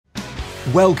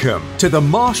Welcome to the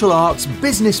Martial Arts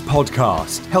Business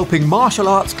Podcast, helping martial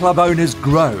arts club owners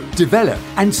grow, develop,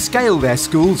 and scale their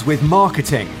schools with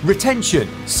marketing, retention,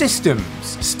 systems,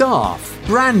 staff,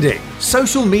 branding,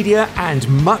 social media, and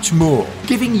much more,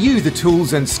 giving you the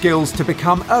tools and skills to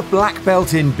become a black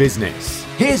belt in business.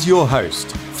 Here's your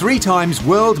host, 3 times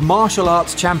world martial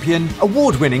arts champion,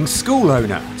 award-winning school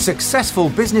owner, successful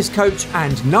business coach,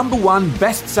 and #1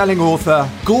 best-selling author,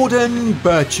 Gordon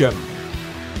Bircham.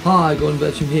 Hi, Gordon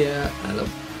Bircham here. Hello.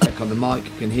 Check on the mic,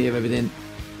 you can hear everything.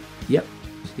 Yep.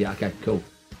 Yeah, okay, cool.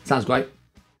 Sounds great.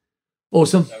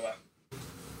 Awesome. So,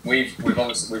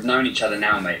 we've known each other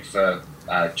now, mate, for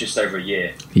just over a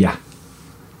year. Yeah.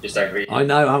 Just over a year. I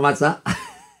know, how much that?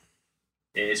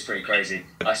 It is pretty crazy.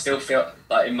 I still feel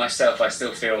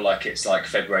like it's like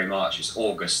February, March, it's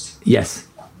August. Yes.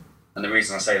 And the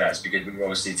reason I say that is because we were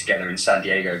obviously together in San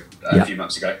Diego a few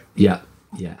months ago. Yeah,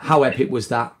 yeah. How epic was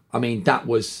that? I mean, that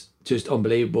was just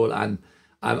unbelievable, and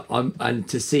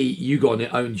to see you go on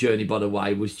your own journey, by the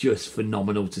way, was just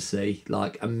phenomenal to see.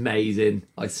 Like, amazing.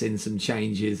 I've seen some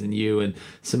changes in you and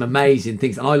some amazing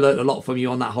things, and I learned a lot from you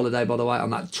on that holiday, by the way, on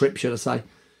that trip, should I say.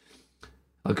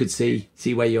 I could see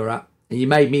where you're at, and you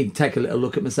made me take a little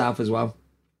look at myself as well.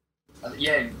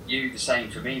 Yeah, you the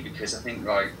same for me, because I think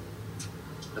like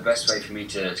the best way for me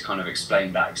to kind of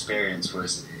explain that experience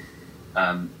was.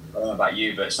 I don't know about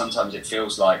you, but sometimes it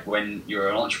feels like when you're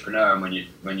an entrepreneur and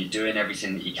when you're doing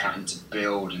everything that you can to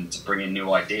build and to bring in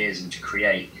new ideas and to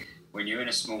create, when you're in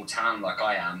a small town like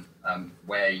I am,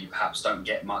 where you perhaps don't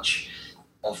get much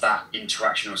of that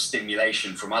interaction or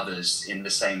stimulation from others in the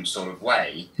same sort of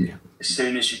way, as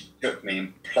soon as you took me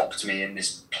and plopped me in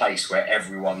this place where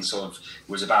everyone sort of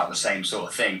was about the same sort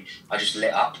of thing, I just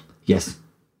lit up. Yes.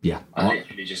 Yeah. I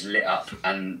literally just lit up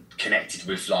and connected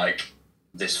with like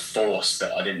this force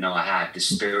that I didn't know I had, this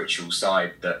spiritual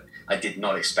side that I did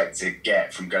not expect to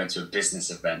get from going to a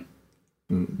business event.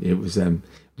 It was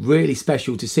really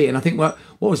special to see. And I think what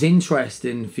was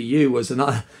interesting for you was, and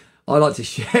I like to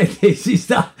share this, is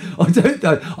that I don't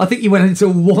know, I think you went into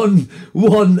one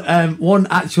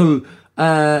actual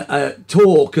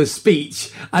talk, a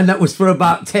speech, and that was for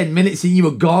about 10 minutes and you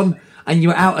were gone and you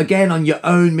were out again on your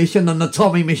own mission, on the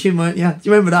Tommy mission, weren't you? Do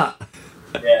you remember that?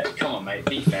 Yeah, come on, mate.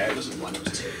 Be fair. It wasn't 1, it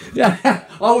was 2. Yeah.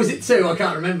 Oh, was it 2? I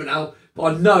can't remember now. But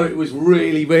I know it was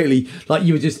really, really like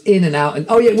you were just in and out. And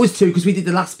oh yeah, it was 2 because we did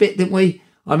the last bit, didn't we?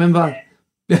 I remember.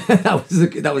 Yeah.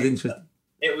 that was interesting.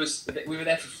 It was. We were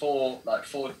there for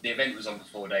 4. The event was on for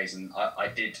 4 days, and I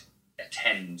did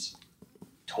attend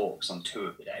talks on 2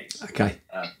 of the days. Okay.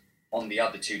 On the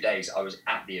other 2 days, I was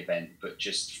at the event, but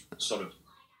just sort of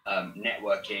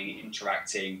networking,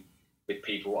 interacting with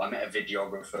people. I met a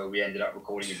videographer. We ended up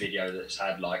recording a video that's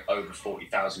had like over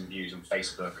 40,000 views on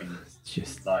Facebook, and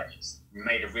just like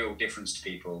made a real difference to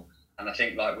people. And I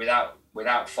think like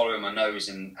without following my nose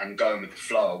and going with the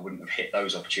flow, I wouldn't have hit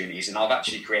those opportunities. And I've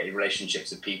actually created relationships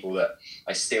with people that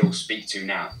I still speak to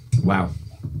now. Wow,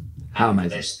 how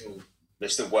amazing!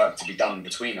 There's still work to be done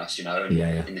between us, you know,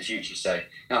 in the future. So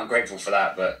I'm grateful for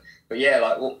that. But yeah,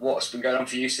 like what's been going on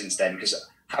for you since then? Because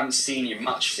I haven't seen you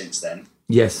much since then.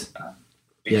 Yes.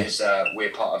 Because we're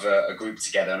part of a group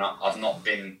together, and I've not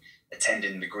been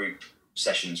attending the group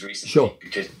sessions recently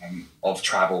because of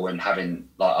travel and having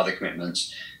like other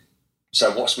commitments.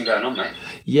 So what's been going on, mate?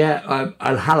 Yeah,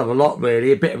 a hell of a lot,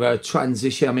 really. A bit of a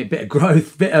transition. I mean, a bit of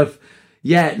growth, bit of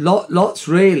lots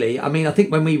really. I mean, I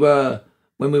think when we were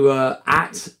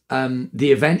at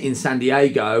the event in San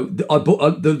Diego,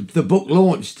 the book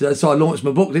launched. So I launched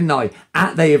my book, didn't I,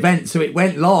 at the event? So it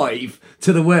went live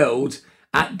to the world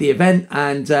at the event,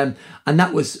 and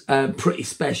that was pretty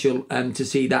special to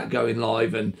see that going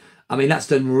live. And I mean, that's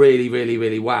done really, really,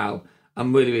 really well.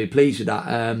 I'm really, really pleased with that.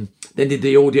 Then did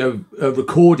the audio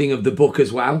recording of the book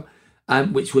as well,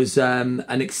 which was an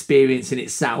experience in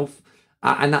itself,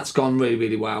 and that's gone really,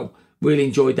 really well. Really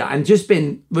enjoyed that, and just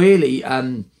been really,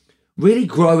 really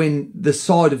growing the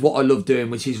side of what I love doing,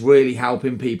 which is really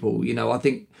helping people. You know, I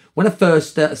think when I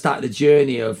first started the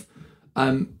journey of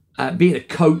being a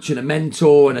coach and a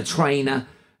mentor and a trainer,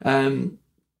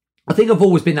 I think I've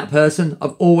always been that person.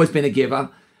 I've always been a giver.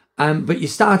 But you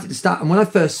start, and when I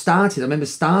first started, I remember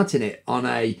starting it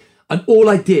and all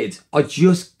I did, I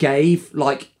just gave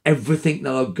like everything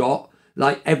that I got,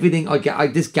 like everything I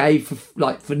just gave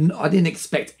I didn't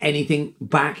expect anything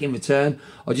back in return.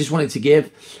 I just wanted to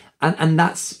give. And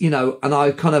that's, you know, and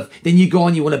I kind of, then you go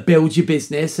on, you want to build your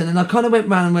business. And then I kind of went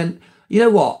around and went, you know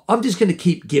what, I'm just going to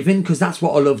keep giving because that's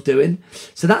what I love doing.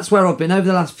 So that's where I've been over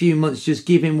the last few months, just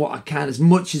giving what I can, as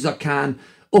much as I can,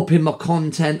 up in my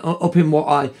content, up in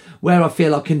where I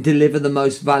feel I can deliver the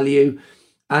most value.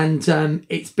 And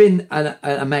it's been an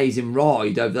amazing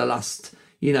ride over the last,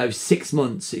 6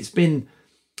 months. It's been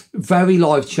very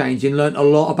life-changing. Learned a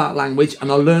lot about language,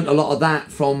 and I learned a lot of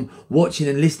that from watching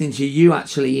and listening to you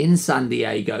actually in San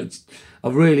Diego. I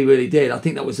really, really did. I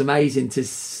think that was amazing to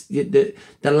the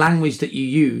language that you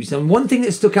use. And one thing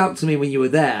that stuck out to me when you were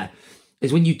there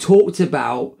is when you talked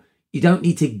about you don't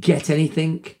need to get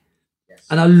anything. Yes.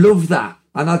 And I love that.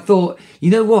 And I thought, you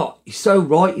know what? You're so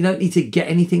right. You don't need to get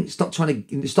anything. Stop trying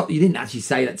to stop. You didn't actually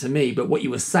say that to me, but what you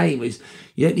were saying was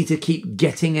you don't need to keep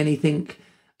getting anything.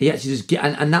 You actually just get,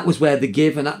 and that was where the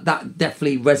give, and that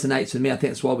definitely resonates with me. I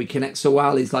think that's why we connect so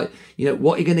well. Is like,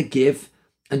 what you're going to give,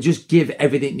 and just give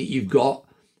everything that you've got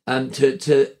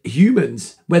to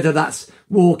humans, whether that's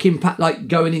walking past, like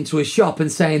going into a shop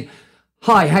and saying,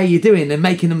 hi, how you doing? And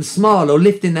making them smile, or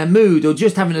lifting their mood, or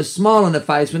just having a smile on their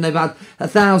face when they've had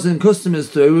 1,000 customers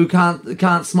through who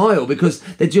can't smile because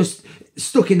they're just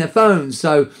stuck in their phones.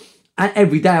 So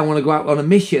every day I want to go out on a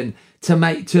mission to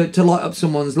light up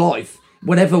someone's life,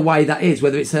 whatever way that is,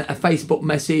 whether it's a Facebook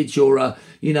message or a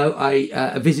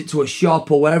visit to a shop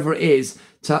or wherever it is,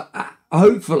 to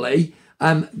hopefully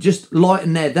just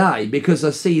lighten their day, because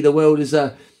I see the world as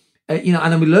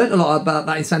and we learned a lot about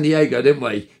that in San Diego, didn't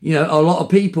we? A lot of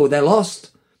people, they're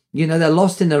lost. They're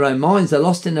lost in their own minds. They're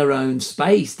lost in their own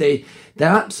space. They're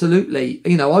absolutely,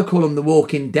 I call them the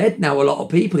walking dead now, a lot of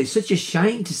people. It's such a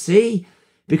shame to see,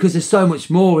 because there's so much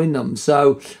more in them.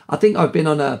 So I think I've been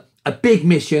on a big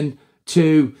mission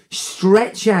to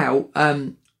stretch out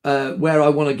where I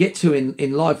want to get to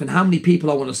in life, and how many people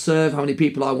I want to serve, how many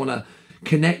people I want to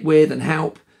connect with and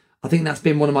help. I think that's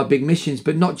been one of my big missions,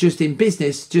 but not just in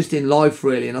business, just in life,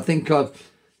 really. And I think I've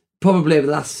probably over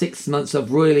the last 6 months,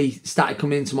 I've really started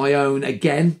coming into my own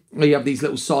again. You have these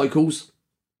little cycles.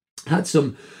 Had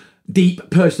some deep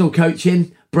personal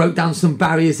coaching, broke down some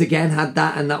barriers again, had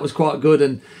that, and that was quite good,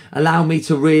 and allowed me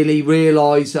to really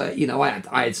realise, I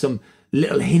had some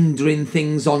little hindering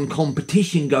things on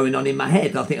competition going on in my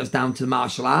head. I think it was down to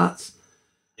martial arts.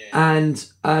 Yeah. And,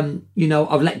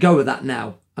 I've let go of that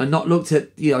now. And not looked at,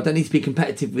 I don't need to be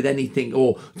competitive with anything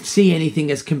or see anything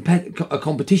as a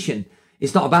competition.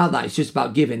 It's not about that. It's just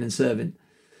about giving and serving.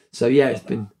 So, yeah, it's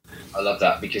been... I love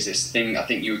that, because it's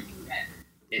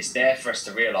there for us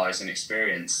to realise and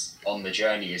experience on the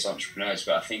journey as entrepreneurs.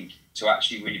 But I think to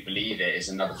actually really believe it is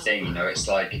another thing. It's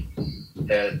like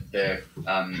the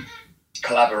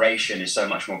collaboration is so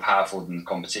much more powerful than the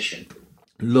competition.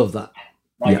 Love that.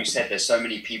 Like you said, there's so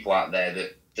many people out there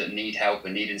that need help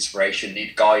and need inspiration,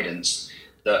 need guidance,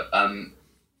 that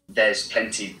there's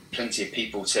plenty of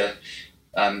people to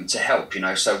help,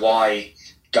 so why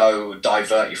go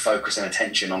divert your focus and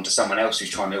attention onto someone else who's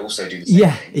trying to also do the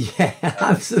same thing? Yeah,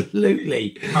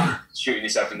 absolutely. Shooting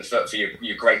yourself in the foot for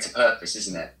your greater purpose,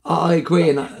 isn't it? I agree,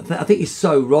 and I think it's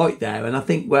so right there. And I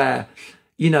think where,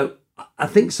 I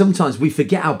think sometimes we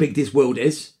forget how big this world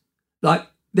is. Like,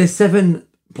 there's 7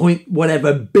 point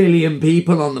whatever billion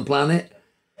people on the planet.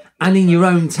 And in your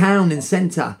own town and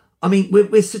centre, I mean,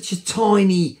 we're such a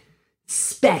tiny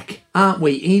speck, aren't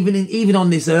we? Even on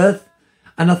this earth.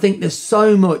 And I think there's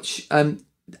so much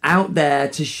out there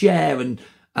to share. And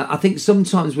I think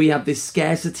sometimes we have this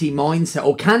scarcity mindset,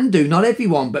 or can do, not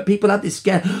everyone, but people have this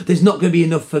there's not going to be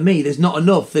enough for me. There's not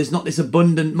enough. There's not this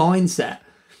abundant mindset.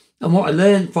 And what I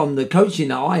learned from the coaching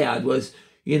that I had was,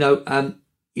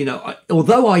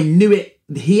 although I knew it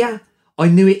here, I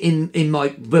knew it in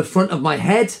the front of my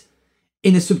head.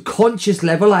 In a subconscious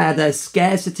level, I had a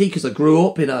scarcity because I grew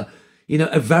up in a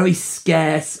very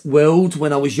scarce world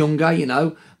when I was younger.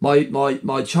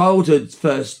 My childhood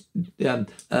first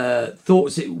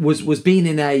thoughts was being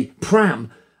in a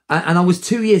pram, and I was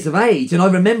 2 years of age, and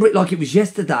I remember it like it was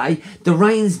yesterday. The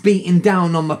rain's beating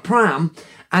down on my pram,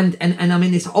 and I'm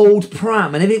in this old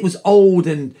pram, and everything was old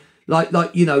and like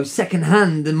second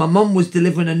hand, and my mum was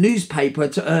delivering a newspaper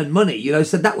to earn money.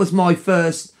 So that was my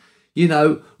first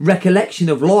recollection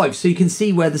of life. So you can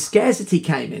see where the scarcity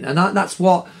came in. And that's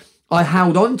what I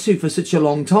held on to for such a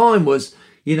long time was,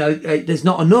 there's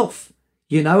not enough,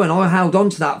 and I held on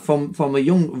to that from a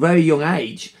very young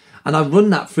age. And I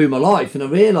run that through my life, and I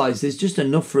realised there's just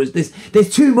enough for us.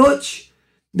 There's too much.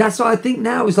 That's what I think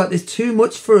now, is like there's too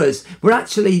much for us. We're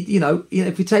actually,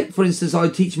 if we take, for instance, I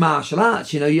teach martial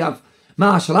arts, you have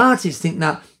martial artists think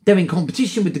that they're in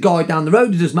competition with the guy down the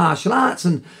road who does martial arts.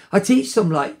 And I teach them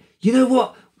like, you know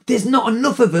what? There's not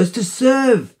enough of us to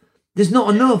serve. There's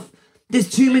not enough. There's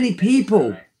too many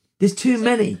people. There's too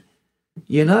many,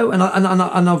 and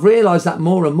I've realised that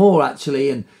more and more actually.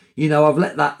 And I've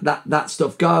let that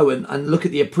stuff go and look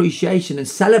at the appreciation and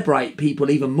celebrate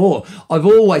people even more. I've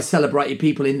always celebrated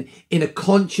people in a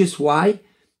conscious way,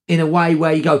 in a way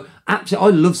where you go, absolutely,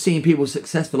 I love seeing people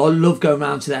successful. I love going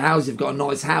around to their house. They've got a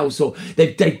nice house, or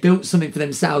they've built something for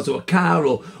themselves, or a car,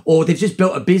 or they've just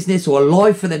built a business or a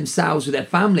life for themselves with their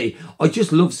family. I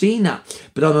just love seeing that.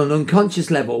 But on an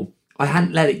unconscious level, I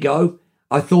hadn't let it go.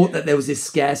 I thought that there was this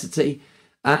scarcity,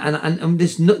 and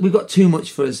this, we've got too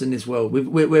much for us in this world.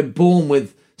 We're born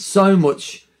with so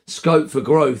much scope for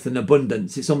growth and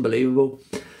abundance. It's unbelievable.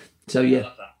 So yeah. I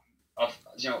love that.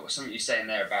 You know, something you're saying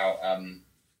there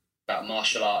about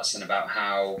martial arts and about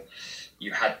how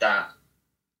you had that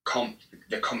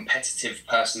the competitive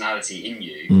personality in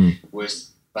you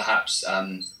was perhaps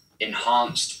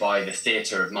enhanced by the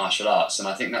theatre of martial arts. And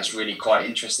I think that's really quite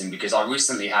interesting, because I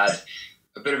recently had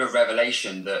a bit of a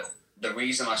revelation that the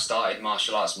reason I started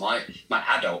martial arts, my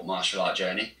adult martial art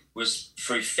journey, was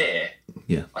through fear.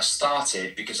 Yeah. I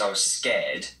started because I was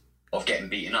scared of getting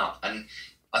beaten up. And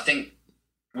I think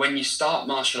when you start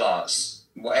martial arts,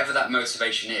 whatever that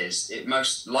motivation is, it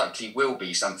most likely will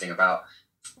be something about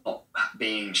not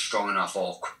being strong enough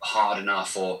or hard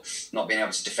enough, or not being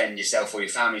able to defend yourself or your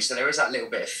family. So there is that little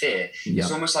bit of fear. Yeah.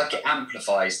 It's almost like it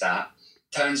amplifies that,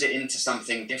 turns it into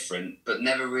something different, but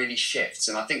never really shifts.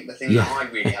 And I think the thing that I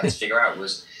really had to figure out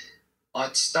was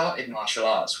I'd started martial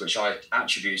arts, which I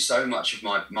attribute so much of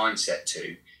my mindset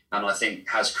to, and I think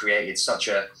has created such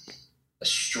a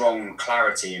strong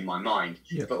clarity in my mind.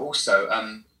 Yeah. But also,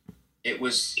 it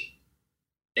was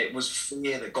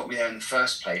fear that got me there in the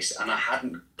first place, and I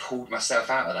hadn't pulled myself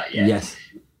out of that yet. Yes.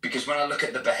 Because when I look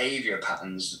at the behaviour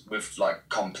patterns with like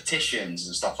competitions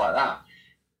and stuff like that,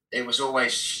 I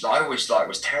always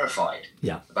was terrified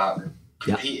about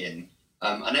competing.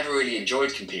 I never really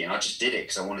enjoyed competing. I just did it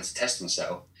because I wanted to test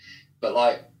myself. But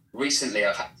like recently,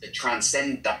 I've had to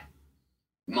transcend that.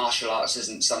 Martial arts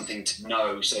isn't something to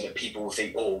know so that people will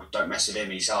think, oh, don't mess with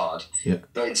him, he's hard. Yeah.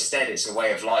 But instead, it's a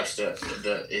way of life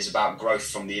that is about growth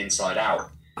from the inside out.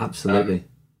 Absolutely.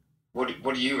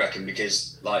 What do you reckon?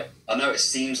 Because like I know it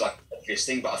seems like an obvious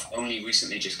thing, but I've only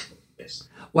recently just come to this.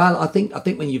 Well, I think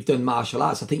when you've done martial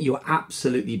arts, I think you're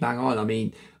absolutely bang on. I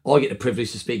mean, I get the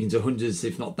privilege of speaking to hundreds,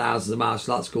 if not thousands, of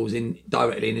martial arts schools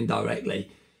directly and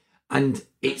indirectly. And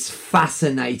it's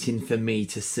fascinating for me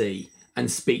to see and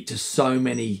speak to so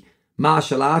many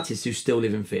martial artists who still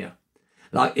live in fear.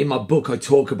 Like in my book, I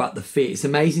talk about the fear. It's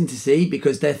amazing to see,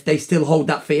 because they still hold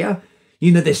that fear.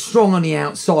 You know, they're strong on the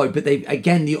outside, but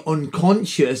the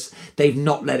unconscious, they've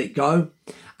not let it go.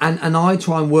 And I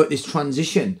try and work this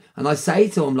transition. And I say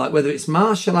to them, like, whether it's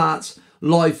martial arts,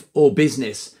 life or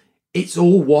business, it's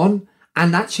all one.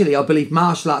 And actually, I believe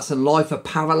martial arts and life are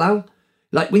parallel.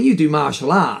 Like when you do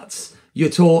martial arts, you're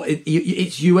taught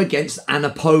it's you against an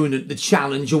opponent, the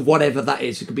challenge of whatever that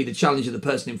is. It could be the challenge of the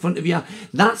person in front of you.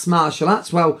 That's martial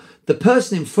arts. Well, the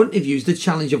person in front of you is the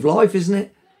challenge of life, isn't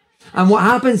it? And what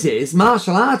happens is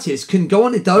martial artists can go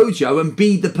on a dojo and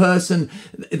be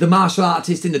the martial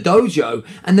artist in the dojo,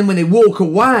 and then when they walk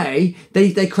away,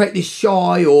 they create this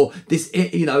shy or this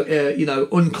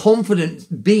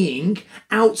unconfident being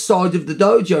outside of the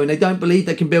dojo, and they don't believe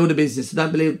they can build a business. They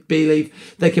don't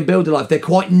believe they can build a life. They're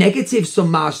quite negative.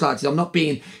 Some martial artists. I'm not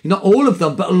being not all of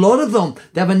them, but a lot of them.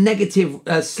 They have a negative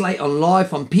slate on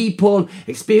life, on people,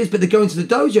 experience, but they go into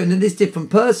the dojo and they're this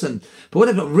different person. But what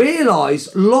I've not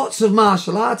realised, lots of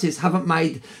martial artists haven't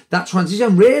made that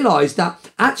transition, realised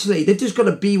that actually they've just got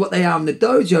to be what they are in the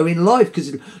dojo in life,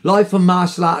 because life and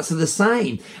martial arts are the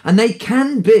same, and they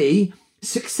can be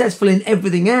successful in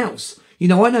everything else. You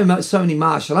know, I know so many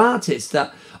martial artists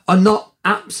that are not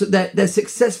they're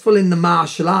successful in the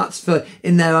martial arts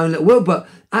in their own little world, but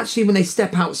actually when they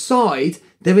step outside,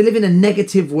 they live in a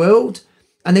negative world.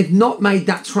 And they've not made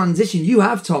that transition. You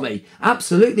have, Tommy,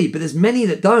 absolutely. But there's many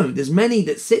that don't. There's many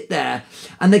that sit there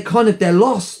and they're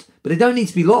lost. But they don't need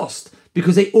to be lost,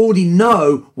 because they already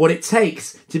know what it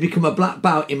takes to become a black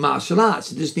belt in martial arts.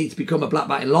 They just need to become a black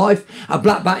belt in life, a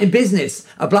black belt in business,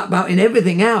 a black belt in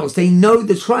everything else. They know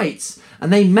the traits,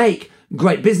 and they make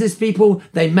great business people.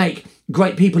 They make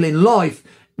great people in life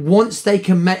once they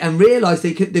can and realise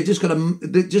they've just got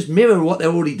to just mirror what they're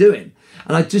already doing.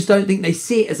 And I just don't think they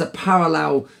see it as a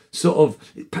parallel unit,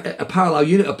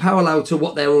 a parallel to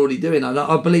what they're already doing. And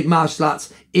I believe martial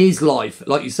arts is life,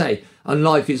 like you say, and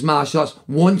life is martial arts.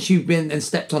 Once you've been and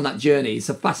stepped on that journey, it's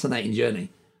a fascinating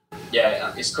journey.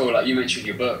 Yeah, it's cool. Like you mentioned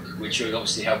your book, which you're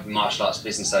obviously helping martial arts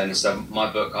business owners. So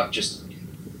my book,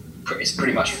 it's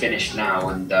pretty much finished now,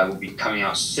 and will be coming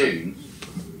out soon.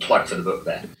 Plug for the book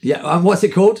there. Yeah, and what's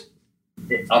it called?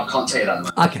 I can't tell you that at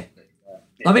the moment. Okay.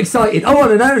 I'm excited. I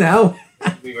want to know now.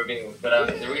 We revealed,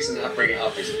 but the reason that I bring it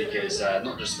up is because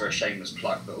not just for a shameless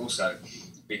plug, but also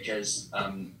because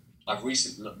I've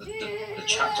recently the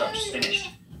chapter I've just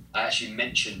finished I actually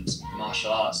mentioned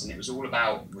martial arts, and it was all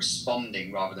about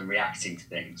responding rather than reacting to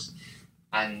things.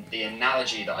 And the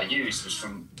analogy that I used was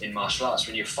from in martial arts.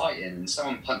 When you're fighting and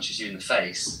someone punches you in the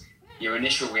face, your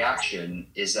initial reaction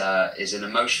is an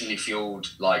emotionally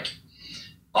fueled, like,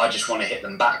 I just want to hit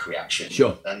them back reaction.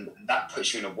 Sure. And that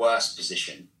puts you in a worse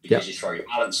position because you throw your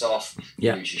balance off,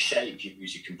 you lose your shape, you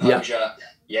lose your composure,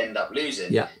 you end up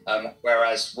losing.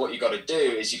 Whereas what you got to do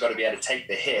is you got to be able to take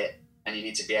the hit, and you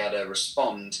need to be able to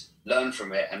respond, learn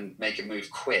from it, and make a move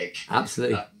quick.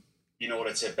 Absolutely. In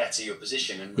order to better your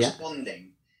position. And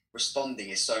responding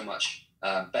is so much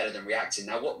better than reacting.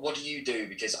 Now, what do you do?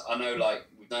 Because I know, like,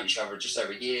 we've known each other just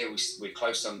over a year. We're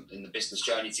close in the business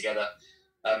journey together.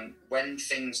 When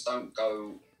things don't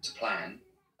go to plan,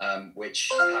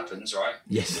 which happens, right?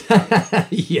 Yes.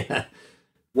 Yeah.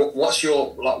 What's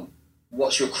your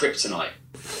kryptonite?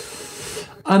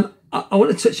 I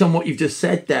want to touch on what you've just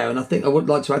said there, and I think I would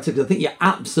like to add to, because I think you're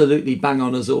absolutely bang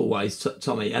on as always,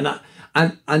 Tommy. And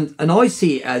I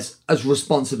see it as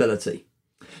responsibility.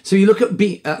 So you look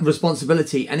at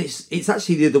responsibility, and it's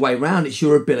actually the other way around. It's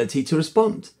your ability to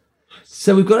respond.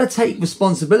 So we've got to take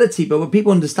responsibility, but when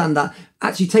people understand that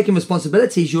actually taking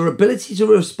responsibility is your ability to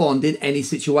respond in any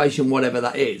situation, whatever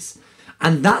that is.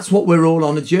 And that's what we're all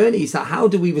on a journey. So how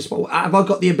do we respond? Have I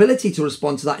got the ability to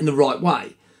respond to that in the right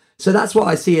way? So that's what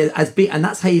I see as being, and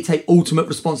that's how you take ultimate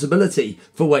responsibility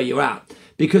for where you're at.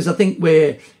 Because I think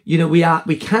we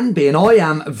can be, and I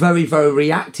am very, very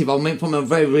reactive. I went from a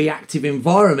very reactive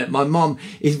environment. My mom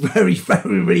is very,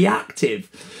 very reactive.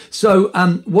 So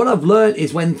what I've learned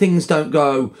is when things don't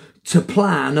go to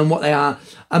plan and what they are,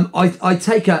 I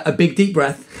take a big deep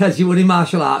breath, as you would in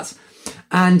martial arts,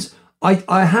 and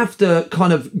I have to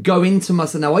kind of go into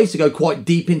myself. Now, I used to go quite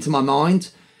deep into my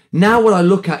mind. Now what I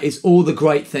look at is all the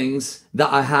great things that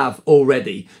I have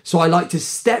already. So I like to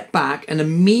step back and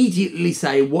immediately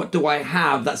say, what do I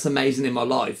have that's amazing in my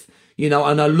life? You know,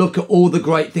 and I look at all the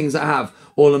great things I have,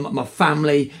 all of my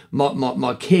family,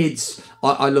 my kids.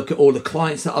 I look at all the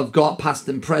clients that I've got, past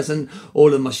and present,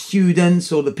 all of my students,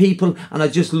 all the people, and I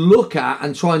just look at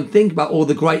and try and think about all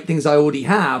the great things I already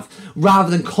have, rather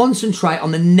than concentrate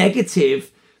on the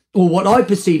negative or what I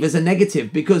perceive as a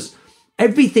negative, because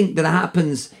everything that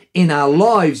happens in our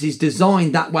lives is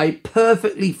designed that way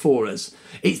perfectly for us.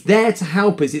 It's there to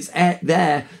help us. It's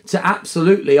there to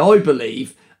absolutely, I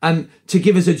believe, to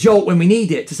give us a jolt when we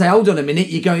need it, to say, hold on a minute,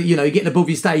 you're getting above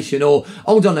your station, or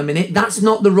hold on a minute, that's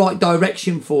not the right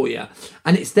direction for you.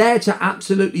 And it's there to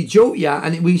absolutely jolt you,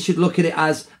 and we should look at it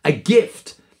as a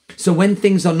gift. So when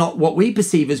things are not what we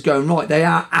perceive as going right, they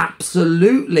are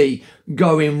absolutely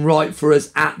going right for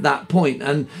us at that point.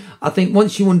 And I think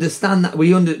once you understand that,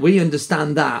 we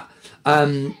understand that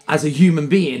as a human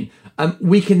being,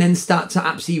 we can then start to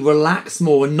absolutely relax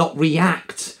more and not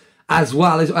react as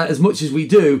well as much as we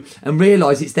do, and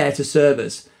realise it's there to serve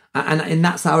us. And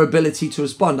that's our ability to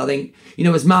respond. I think,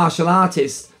 as martial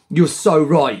artists, you're so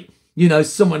right.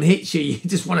 Someone hits you, you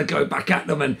just want to go back at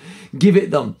them and give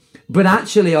it them. But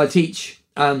actually, I teach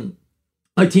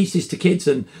this to kids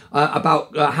and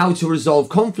about how to resolve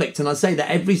conflict. And I say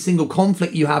that every single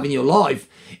conflict you have in your life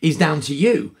is down to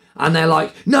you. And they're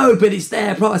like, no, but it's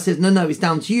there. I says, no, it's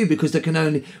down to you, because there can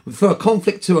only, for a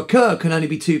conflict to occur, can only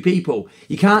be two people.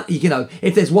 You can't,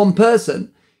 if there's one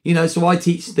person, so I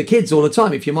teach the kids all the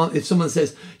time. If someone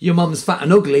says your mum's fat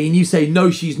and ugly and you say,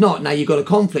 no, she's not, now you've got a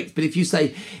conflict. But if you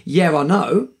say, yeah, I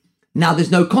know, now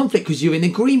there's no conflict because you're in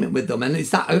agreement with them. And it's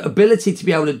that ability to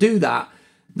be able to do that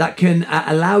can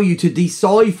allow you to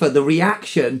decipher the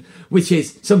reaction, which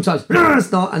is sometimes, no,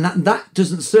 it's not. And that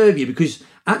doesn't serve you, because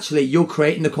actually you're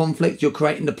creating the conflict, you're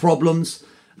creating the problems.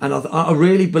 And I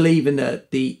really believe in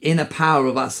the inner power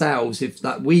of ourselves. If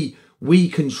that we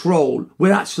control,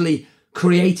 we're actually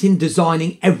creating,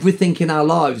 designing everything in our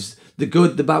lives, the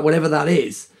good, the bad, whatever that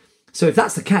is. So if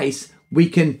that's the case, we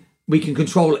can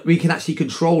control it. We can actually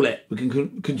control it. We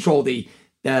can control it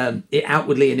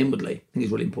outwardly and inwardly. I think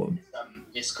it's really important.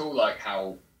 It's cool, like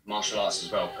how martial arts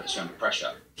as well puts you under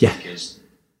pressure. Yeah. Because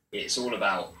it's all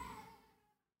about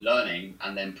learning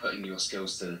and then putting your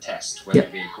skills to the test, whether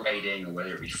it be a grading or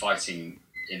whether it be fighting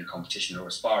in a competition or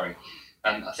sparring.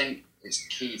 And I think it's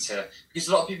key to, because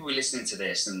a lot of people will be listening to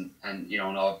this and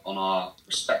on our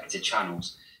respected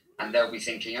channels, and they'll be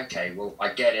thinking, okay, well,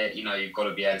 I get it, you've got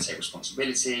to be able to take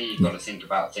responsibility, you've got to think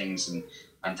about things and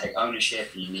take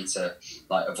ownership, and you need to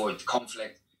avoid the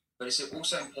conflict. But it's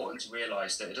also important to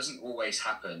realise that it doesn't always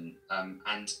happen,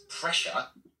 and pressure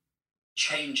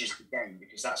changes the game,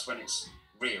 because that's when it's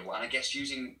real. And I guess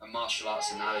using a martial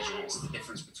arts analogy, it's the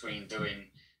difference between doing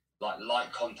like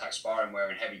light contact sparring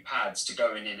wearing heavy pads to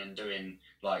going in and doing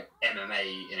like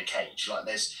MMA in a cage. Like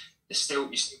there's still,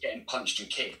 you're still getting punched and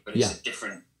kicked, but it's a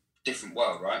different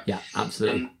world, right? Yeah,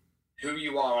 absolutely. And who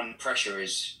you are under pressure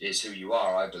is who you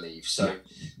are, I believe. So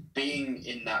being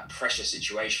in that pressure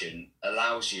situation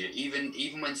allows you, even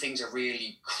when things are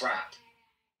really crap,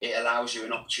 it allows you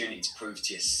an opportunity to prove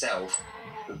to yourself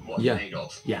what you're made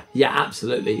of. Yeah,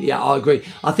 absolutely. Yeah, I agree.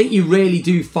 I think you really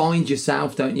do find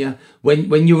yourself, don't you?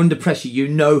 When you're under pressure, you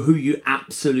know who you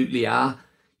absolutely are.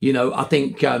 You know, I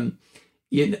think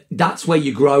that's where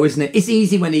you grow, isn't it? It's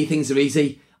easy when things are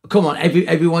easy. Come on,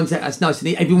 everyone's, that's nice.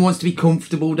 Everyone wants to be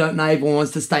comfortable, don't they? Everyone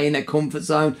wants to stay in their comfort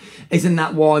zone. Isn't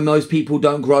that why most people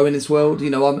don't grow in this world? You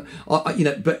know,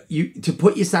 but to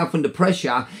put yourself under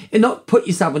pressure, and not put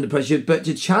yourself under pressure, but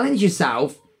to challenge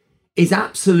yourself is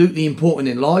absolutely important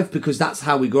in life, because that's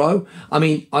how we grow. I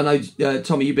mean, I know,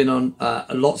 Tommy, you've been on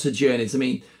lots of journeys. I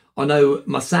mean, I know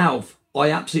myself,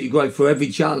 I absolutely grow through every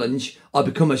challenge. I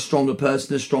become a stronger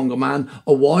person, a stronger man,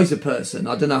 a wiser person.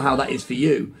 I don't know how that is for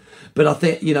you, but I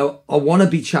think, you know, I want to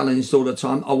be challenged all the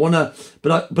time. I want to,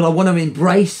 but I want to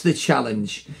embrace the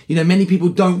challenge. You know, many people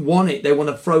don't want it. They want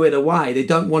to throw it away.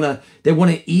 They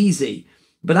want it easy.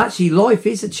 But actually, life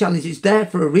is a challenge. It's there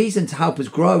for a reason, to help us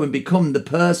grow and become the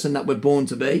person that we're born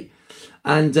to be.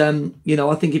 And, you know,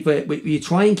 I think if you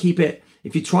try and keep it,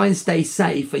 if you try and stay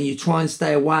safe and you try and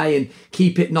stay away and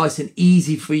keep it nice and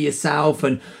easy for yourself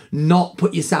and not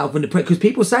put yourself under pressure, because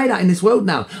people say that in this world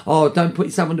now, oh, don't put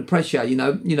yourself under pressure. You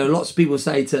know, lots of people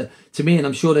say to me, and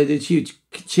I'm sure they do to you,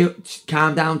 chill,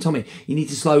 calm down, Tommy, you need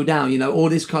to slow down, you know, all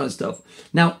this kind of stuff.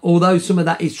 Now, although some of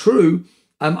that is true,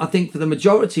 I think for the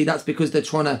majority, that's because they're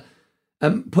trying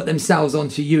to put themselves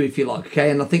onto you, if you like, okay?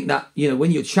 And I think that, you know,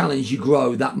 when you're challenged, you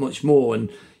grow that much more.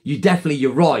 And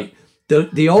you're right.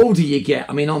 The older you get,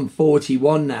 I mean, I'm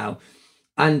 41 now.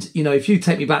 And, you know, if you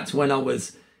take me back to when I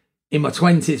was in my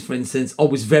 20s, for instance, I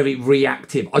was very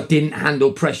reactive. I didn't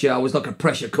handle pressure. I was like a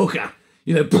pressure cooker,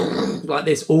 you know, like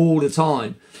this all the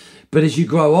time. But as you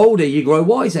grow older, you grow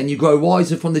wiser, and you grow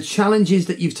wiser from the challenges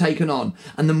that you've taken on.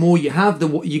 And the more you have,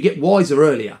 you get wiser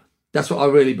earlier. That's what I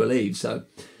really believe. So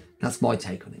that's my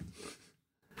take on it.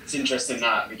 It's interesting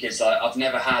that, because I've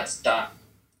never had that.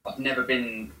 I've never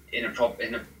been in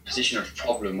a position of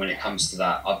problem when it comes to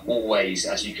that. I've always,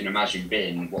 as you can imagine,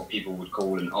 been what people would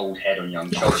call an old head on young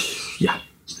shoulders. Yeah.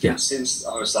 Since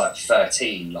I was like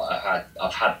 13, like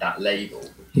I've had that label.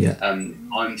 Yeah.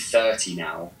 I'm 30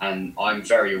 now, and I'm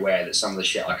very aware that some of the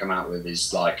shit I come out with is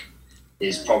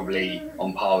probably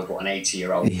on par with what an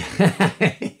 80-year-old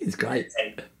it's great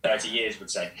 30 years would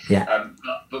say. Yeah.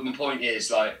 But my point is,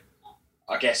 like,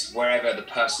 I guess wherever the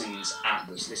person's at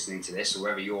that's listening to this, or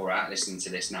wherever you're at listening to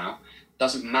this now,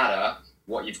 doesn't matter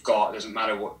what you've got, doesn't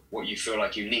matter what you feel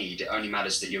like you need. It only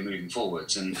matters that you're moving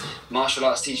forwards. And martial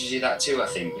arts teaches you that too, I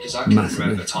think, because I can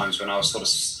remember times when I was sort of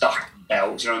stuck on the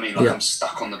belt, do you know what I mean? Like, I'm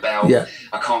stuck on the belt,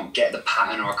 I can't get the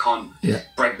pattern, or I can't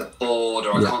break the board,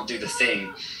 or I can't do the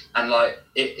thing. And like,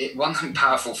 one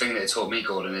powerful thing that it taught me,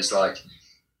 Gordon, is like,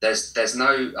 there's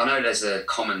no, I know there's a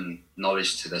common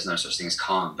knowledge to there's no such thing as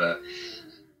can't, but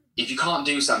if you can't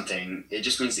do something, it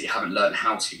just means that you haven't learned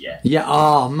how to yet. Yeah.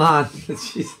 Oh man,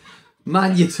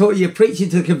 man, you're preaching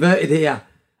to the converted here.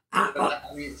 I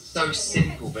mean, it's so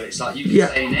simple, but it's like you can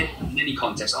say in any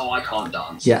context, "Oh, I can't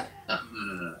dance." Yeah.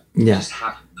 No. You just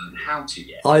haven't learned how to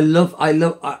yet. I love.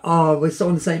 We're so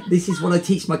on the same. This is what I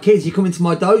teach my kids. You come into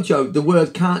my dojo, the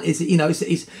word "can't" is,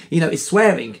 it's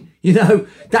swearing. You know,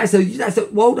 that's a.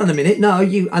 Hold on a minute. No,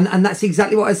 and that's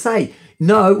exactly what I say.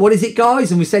 No, what is it,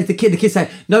 guys? And we say to the kids say,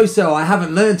 "No, sir, I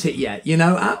haven't learnt it yet." You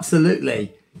know,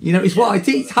 absolutely. You know, it's what I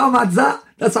teach. How mad's that?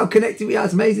 That's how connected we are.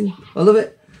 It's amazing. I love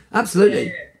it.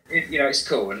 Absolutely. Yeah. It's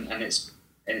cool, and it's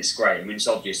great. I mean, it's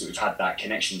obvious that we've had that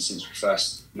connection since we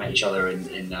first met each other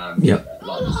in like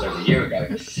just over a year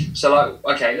ago. So, like,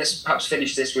 okay, let's perhaps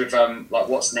finish this with like,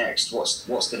 what's next?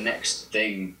 What's the next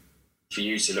thing for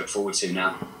you to look forward to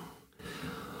now?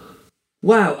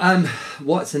 Wow,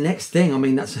 what's the next thing? I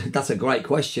mean, that's a great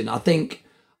question. I think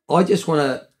I just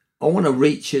want to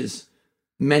reach as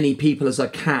many people as I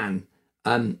can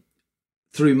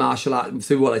through martial art,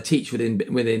 through what I teach within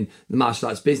the martial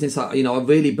arts business. I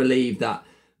really believe that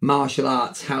martial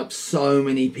arts helps so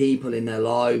many people in their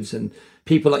lives, and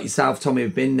people like yourself, Tommy,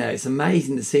 have been there. It's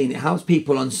amazing to see, and it helps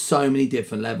people on so many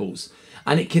different levels,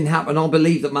 and it can help. And I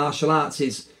believe that martial arts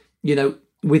is,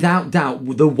 without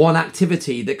doubt, the one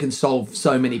activity that can solve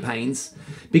so many pains,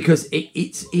 because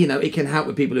it can help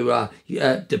with people who are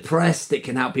depressed. It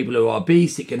can help people who are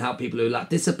obese. It can help people who lack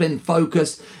discipline,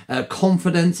 focus,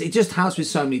 confidence. It just helps with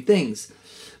so many things.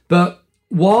 But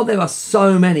while there are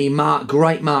so many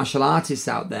great martial artists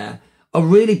out there, I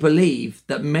really believe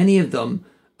that many of them,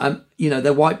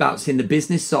 they're white belts in the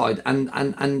business side,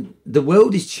 and the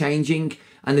world is changing,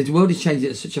 and the world is changing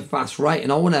at such a fast rate.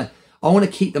 And I want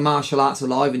to keep the martial arts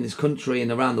alive in this country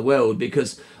and around the world,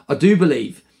 because I do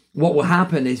believe what will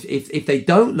happen is if they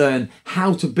don't learn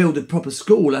how to build a proper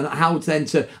school and how then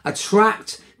to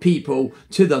attract people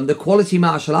to them, the quality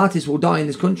martial artists will die in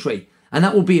this country. And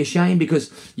that will be a shame,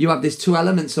 because you have these two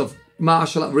elements of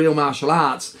real martial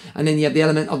arts, and then you have the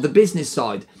element of the business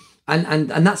side. And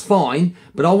that's fine,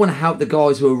 but I want to help the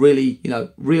guys who are really,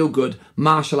 real good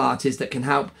martial artists that can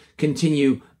help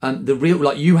continue the real,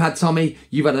 like you had, Tommy.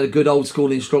 You've had a good old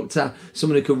school instructor,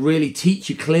 someone who could really teach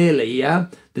you clearly,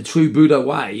 the true Budo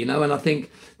way, And I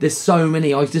think there's so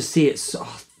many, I just see it,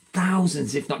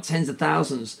 thousands, if not tens of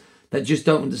thousands, that just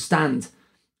don't understand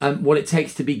what it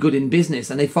takes to be good in business,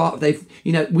 and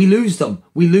we lose them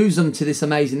to this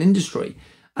amazing industry,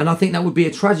 and I think that would be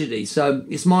a tragedy. So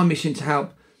it's my mission to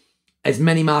help as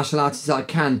many martial artists as I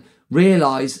can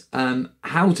realize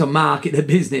how to market the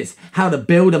business, how to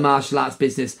build a martial arts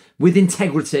business with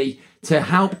integrity, to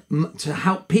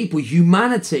help people,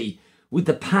 humanity, with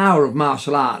the power of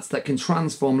martial arts that can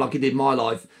transform like it did my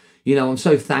life. I'm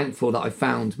so thankful that I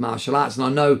found martial arts, and I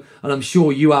know, and I'm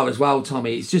sure you are as well,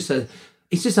 Tommy. It's just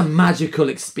a magical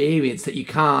experience that you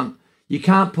can't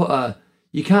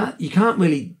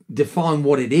really define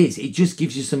what it is. It just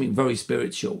gives you something very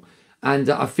spiritual, and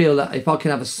I feel that if I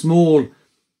can have a small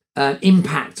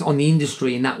impact on the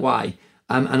industry in that way,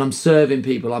 and I'm serving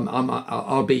people,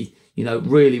 I'll be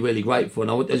really, really grateful.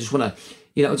 And I just want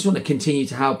to continue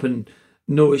to help and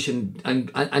nourish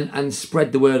and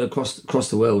spread the word across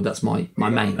the world. That's my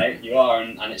main. You are,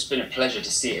 and it's been a pleasure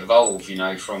to see it evolve.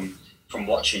 From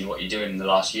watching what you're doing in the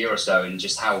last year or so, and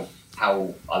just how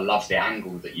I love the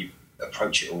angle that you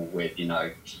approach it all with,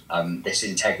 this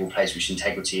integral place, which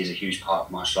integrity is a huge part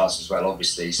of martial arts as well,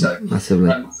 obviously. So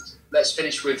let's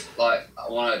finish with, I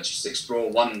want to just explore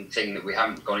one thing that we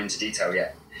haven't gone into detail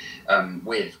yet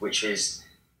which is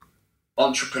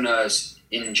entrepreneurs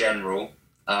in general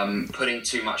putting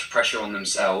too much pressure on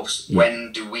themselves. Yeah.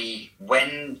 When do we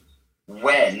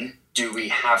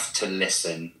have to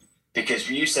listen? Because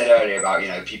you said earlier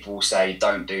about, people will say,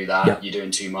 don't do that, You're doing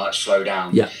too much, slow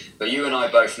down. Yeah. But you and I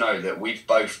both know that we've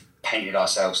both painted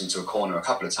ourselves into a corner a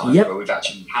couple of times where we've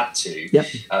actually had to. Yep.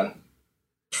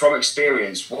 From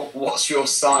experience, what's your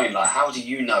sign? Like, how do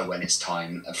you know when it's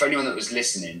time? And for anyone that was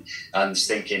listening and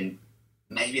thinking,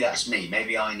 maybe that's me,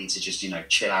 maybe I need to just,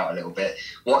 chill out a little bit.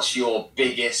 What's your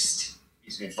biggest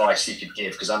piece of advice you could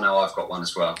give? Because I know I've got one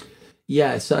as well.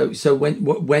 Yeah, so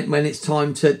when it's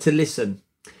time to listen,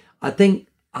 I think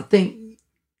I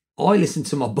listen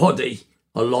to my body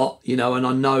a lot, and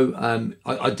I know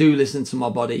I do listen to my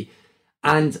body,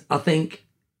 and I think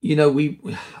we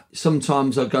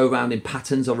sometimes I go around in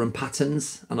patterns or in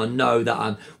patterns, and I know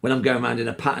that when I'm going around in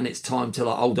a pattern, it's time to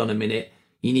hold on a minute.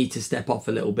 You need to step off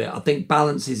a little bit. I think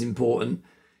balance is important,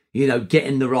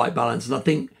 getting the right balance, and I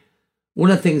think one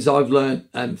of the things I've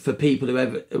learned for people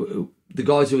the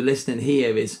guys who are listening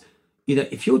here is,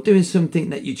 if you're doing something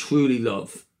that you truly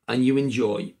love and you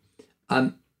enjoy,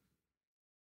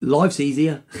 life's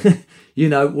easier.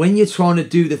 When you're trying to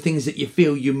do the things that you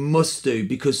feel you must do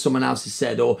because someone else has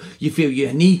said, or you feel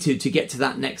you need to get to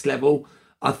that next level,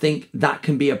 I think that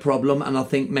can be a problem, and I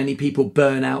think many people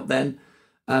burn out then.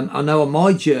 I know on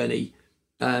my journey,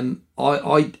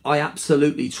 I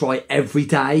absolutely try every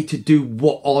day to do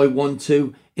what I want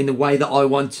to in the way that I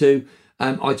want to.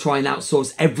 I try and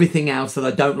outsource everything else that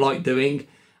I don't like doing,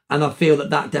 and I feel that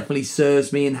definitely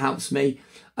serves me and helps me.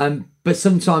 But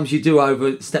sometimes you do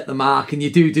overstep the mark and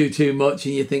you do too much,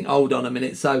 and you think, hold on a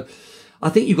minute. So I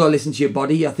think you've got to listen to your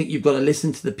body. I think you've got to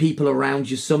listen to the people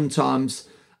around you sometimes.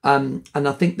 And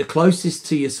I think the closest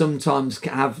to you sometimes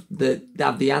have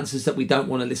the answers that we don't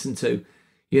want to listen to,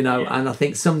 and I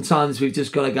think sometimes we've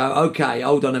just got to go, okay,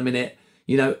 hold on a minute.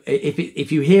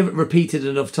 If you hear it repeated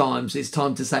enough times, it's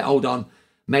time to say, hold on,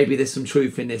 maybe there's some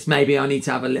truth in this. Maybe I need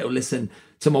to have a little listen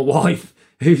to my wife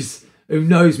who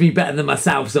knows me better than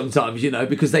myself sometimes,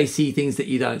 because they see things that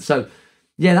you don't. So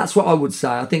yeah, that's what I would say.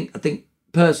 I think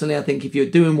personally, if you're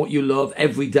doing what you love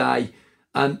every day,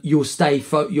 you'll stay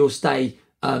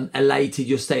elated,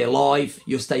 you'll stay alive,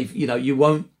 you'll stay,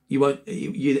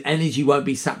 your energy won't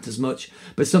be sapped as much.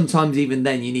 But sometimes even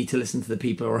then you need to listen to the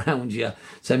people around you.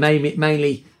 So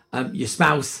mainly your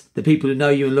spouse, the people who know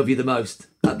you and love you the most.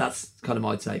 That's kind of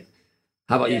my take.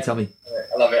 How about you, Tommy?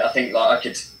 I love it. I think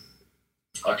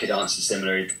I could answer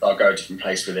similarly. I'll go a different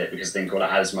place with it because I think I want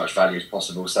to add as much value as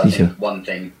possible. So I think one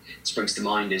thing that springs to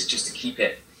mind is just to keep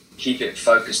it keep it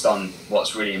focused on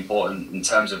what's really important in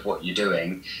terms of what you're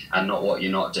doing and not what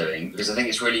you're not doing, because I think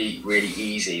it's really, really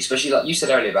easy, especially like you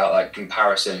said earlier about like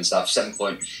comparison and stuff.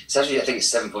 Essentially, I think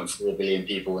it's 7.4 billion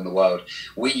people in the world.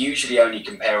 We usually only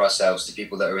compare ourselves to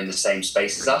people that are in the same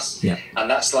space as us, and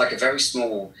that's like a very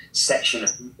small section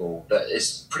of people that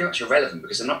is pretty much irrelevant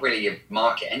because they're not really a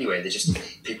market anyway. They're just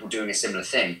people doing a similar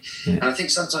thing. And I think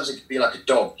sometimes it could be like a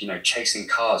dog, you know, chasing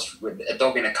cars, with a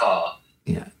dog in a car.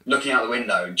 Looking out the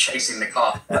window and chasing the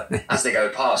car as they go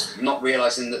past, not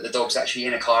realizing that the dog's actually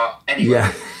in a car anyway.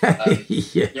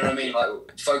 You know what I mean?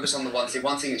 Like, focus on the one thing.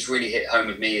 One thing that's really hit home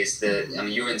with me is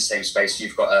you're in the same space.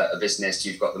 You've got a business,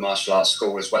 you've got the martial arts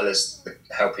school, as well as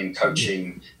helping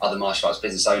coaching other martial arts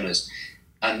business owners.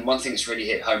 And one thing that's really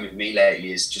hit home with me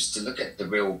lately is just to look at the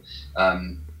real,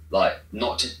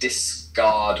 not to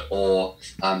discard or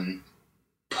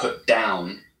put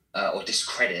down or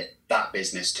discredit that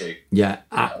business too. Yeah,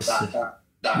 absolutely.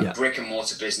 That brick and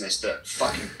mortar business that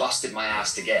fucking busted my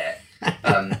ass to get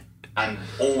and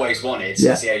always wanted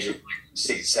since the age of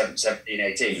 17,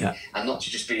 18, and not to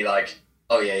just be like,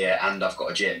 oh yeah, and I've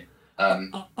got a gym.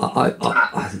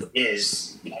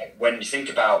 Is when you think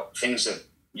about things that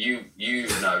you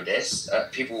know this,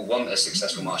 people want a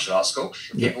successful martial arts school.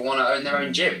 People want to own their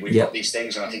own gym. We've got these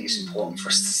things, and I think it's important for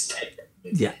us to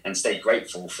stay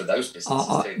grateful for those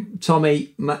businesses too.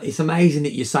 Tommy, it's amazing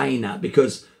that you're saying that,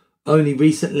 because only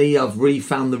recently I've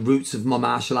refound the roots of my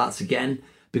martial arts again,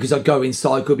 because I go in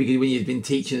cycle. Because when you've been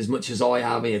teaching as much as I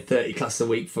have, in 30 classes a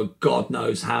week for God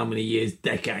knows how many years,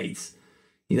 decades,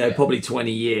 probably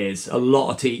 20 years, a lot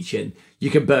of teaching,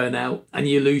 you can burn out and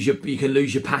you can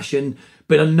lose your passion.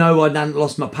 But I know I hadn't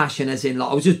lost my passion, as in, like,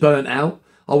 I was just burnt out,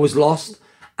 I was lost.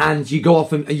 And you go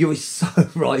off and you're so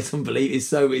right,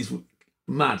 unbelievable. It's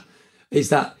mad. Is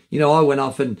that I went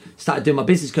off and started doing my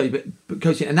business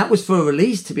coaching, and that was for a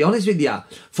release, to be honest with you,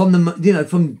 from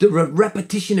the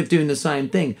repetition of doing the same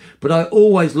thing. But I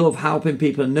always love helping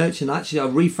people and nurturing. Actually, I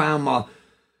refound my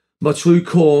true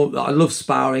core. I love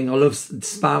sparring.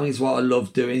 Sparring is what I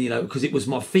love doing, because it was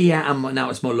my fear and now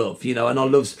it's my love,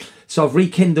 and so I've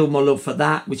rekindled my love for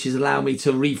that, which has allowed me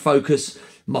to refocus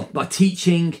my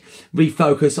teaching,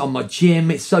 refocus on my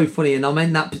gym. It's so funny, and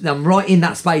I'm right in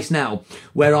that space now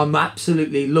where I'm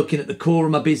absolutely looking at the core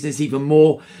of my business even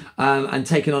more, and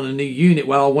taking on a new unit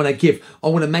where I want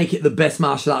to make it the best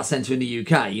martial arts centre in the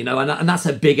UK, and that's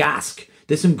a big ask.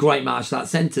 There's some great martial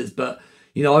arts centres, but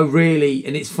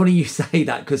and it's funny you say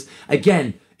that, because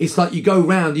again, it's like you go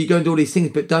round, you go and do all these things,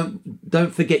 but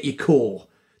don't forget your core,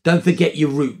 don't forget your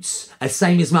roots.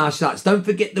 Same as martial arts, don't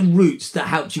forget the roots that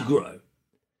helped you grow.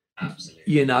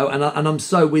 Absolutely. And I'm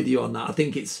so with you on that. I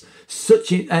think it's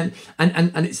such and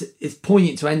it's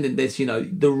poignant to end in this.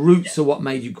 The roots are what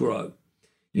made you grow.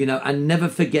 And never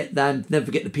forget them. Never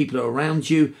forget the people who are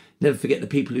around you. Never forget the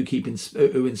people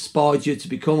who inspired you to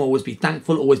become. Always be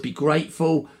thankful. Always be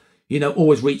grateful.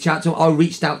 Always reach out to them. I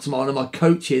reached out to one of my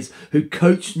coaches who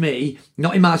coached me,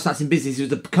 not in martial arts, in business. He was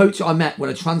the coach I met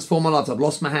when I transformed my life. I'd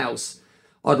lost my house.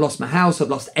 I'd lost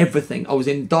everything. I was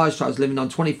in dire straits. I was living on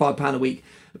 £25 a week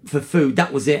for food.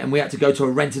 That was it. And we had to go to a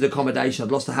rented accommodation.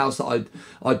 I'd lost the house that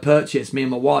I'd purchased, me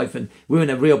and my wife, and we were in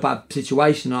a real bad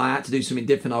situation, and I had to do something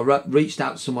different. I reached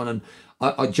out to someone, and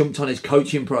I jumped on his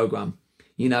coaching program,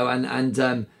 in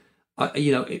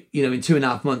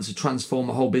 2.5 months I transformed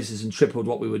my whole business and tripled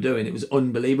what we were doing. It was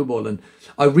unbelievable. And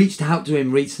I reached out to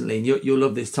him recently, and you'll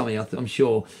love this, Tommy, I'm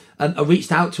sure. And I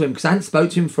reached out to him because I hadn't spoken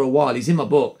to him for a while. He's in my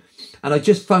book. And I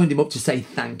just phoned him up to say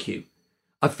thank you.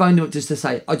 I phoned him up just to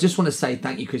say, I just want to say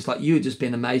thank you, Chris. Like, you've just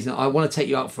been amazing. I want to take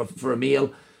you out for a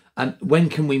meal. And when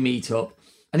can we meet up?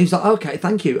 And he was like, okay,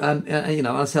 thank you. And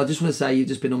I said, I just want to say you've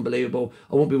just been unbelievable.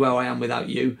 I won't be where I am without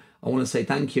you. I want to say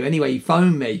thank you. Anyway, he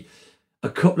phoned me a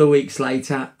couple of weeks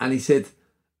later, and he said,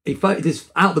 he phoned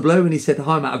just out of the blue, and he said,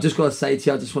 hi, Matt, I've just got to say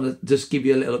to you, I just want to give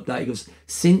you a little update. He goes,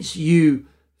 since you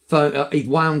phoned, he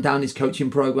wound down his coaching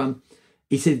program.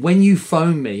 He said, when you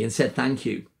phoned me and said thank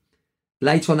you,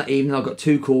 later on that evening, I got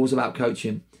 2 calls about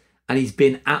coaching, and he's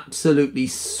been absolutely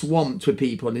swamped with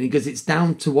people. And he goes, it's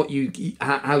down to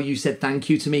how you said thank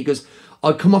you to me. He goes,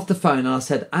 I'd come off the phone and I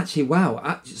said, actually,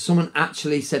 wow, someone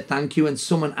actually said thank you, and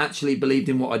someone actually believed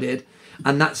in what I did.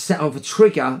 And that set off a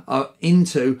trigger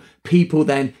into people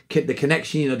then, the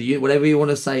connection, whatever you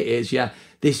want to say it is,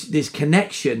 this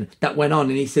connection that went on.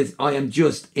 And he says, I am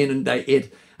just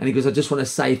inundated. And he goes, I just want to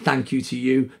say thank you to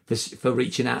you for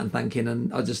reaching out and thanking.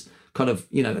 And I just kind of,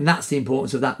 and that's the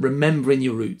importance of that, remembering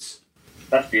your roots.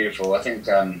 That's beautiful. I think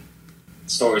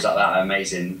stories like that are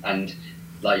amazing. And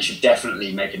like, you should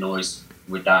definitely make a noise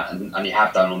with that. And you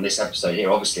have done on this episode here,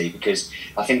 obviously, because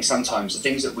I think sometimes the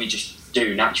things that we just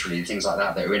do naturally and things like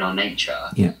that are in our nature.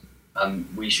 Yeah.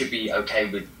 We should be okay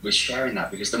with sharing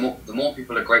that, because the more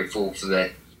people are grateful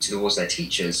towards their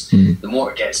teachers, the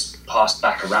more it gets passed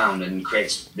back around and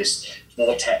creates this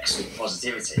vortex of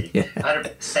positivity. Yeah. I had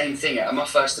the same thing at my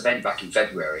first event back in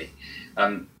February.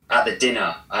 At the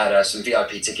dinner, I had some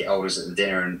VIP ticket holders at the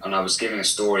dinner, and I was giving a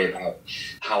story about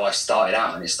how I started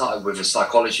out, and it started with a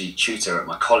psychology tutor at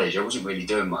my college. I wasn't really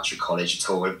doing much at college at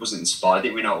all. I wasn't inspired. I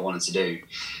didn't really know what I wanted to do.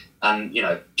 And,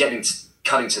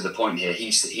 cutting to the point here,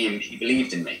 he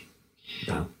believed in me.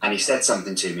 Wow. And he said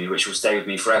something to me which will stay with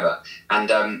me forever.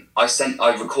 And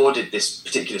I recorded this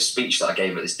particular speech that I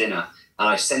gave at this dinner, and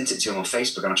I sent it to him on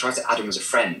Facebook, and I tried to add him as a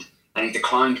friend, and he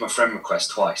declined my friend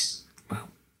request twice. Wow.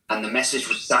 And the message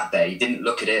was sat there. He didn't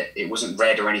look at it. It wasn't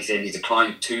read or anything. He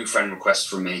declined 2 friend requests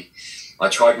from me. I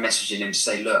tried messaging him to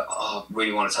say, look, I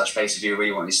really want to touch base with you. I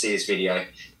really want you to see this video.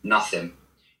 Nothing.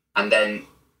 And then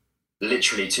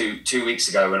literally two weeks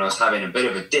ago, when I was having a bit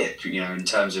of a dip, in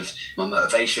terms of my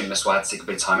motivation, that's why I had to take a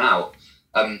bit of time out.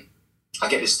 I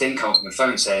get this thing come up on my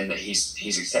phone saying that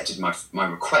he's accepted my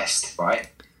request, right?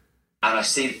 And I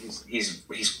see he's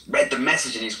read the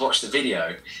message and he's watched the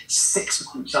video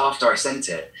 6 months after I sent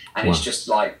it, and Wow. It's just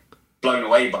like blown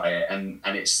away by it, and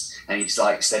he's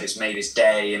like said it's made his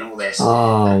day and all this.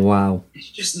 Oh, wow. It's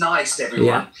just nice,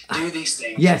 everyone. Do these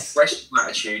things. Yes. Express your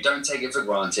gratitude. Don't take it for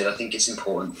granted. I think it's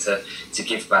important to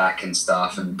give back and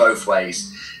stuff, and both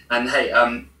ways. And hey,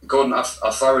 Gordon,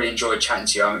 I've thoroughly enjoyed chatting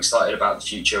to you. I'm excited about the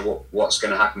future, what's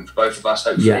going to happen for both of us,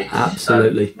 hopefully. Yeah,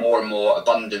 absolutely. More and more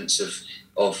abundance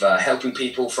of helping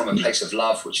people from a place of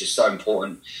love, which is so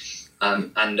important.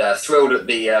 And thrilled at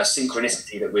the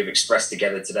synchronicity that we've expressed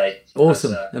together today.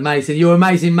 Awesome. Amazing. You're an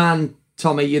amazing man,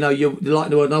 Tommy. You're like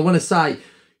the word. And I want to say,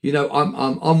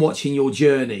 I'm watching your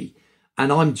journey,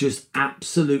 and I'm just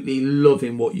absolutely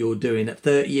loving what you're doing at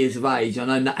 30 years of age. I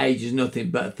know that age is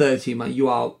nothing, but at 30, man, you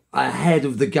are ahead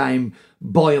of the game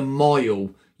by a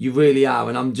mile. You really are.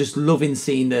 And I'm just loving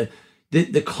seeing the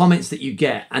comments that you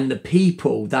get, and the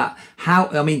people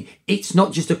it's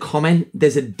not just a comment.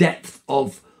 There's a depth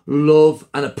of love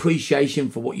and appreciation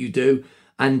for what you do,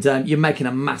 and you're making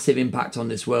a massive impact on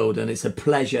this world, and it's a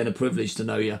pleasure and a privilege to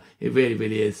know you. It really,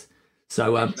 really is.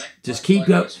 So just keep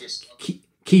up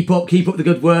the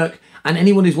good work. And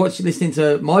anyone who's listening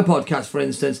to my podcast, for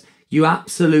instance, you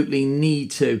absolutely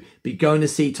need to be going to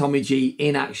see Tommy G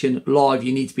in action live.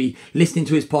 You need to be listening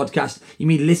to his podcast. You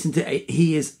need to listen to it.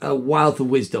 He is a wealth of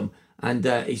wisdom, and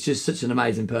he's just such an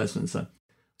amazing person. So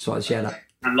I'd share that.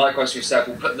 And likewise for yourself,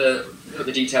 we'll put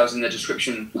the details in the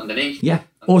description underneath. Yeah,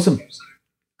 awesome.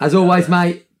 As always,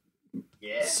 mate.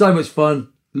 Yeah. So much fun.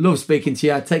 Love speaking to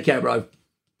you. Take care, bro.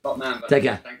 Top man, buddy. Take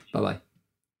care. Thank you. Bye-bye.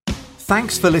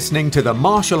 Thanks for listening to the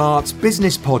Martial Arts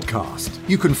Business Podcast.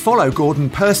 You can follow Gordon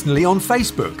personally on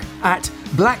Facebook at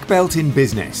Black Belt in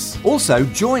Business. Also,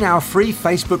 join our free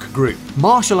Facebook group,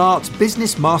 Martial Arts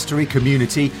Business Mastery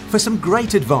Community, for some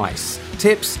great advice,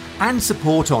 tips, and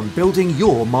support on building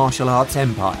your martial arts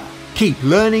empire. Keep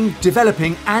learning,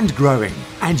 developing, and growing,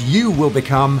 and you will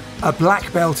become a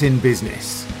Black Belt in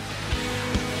Business.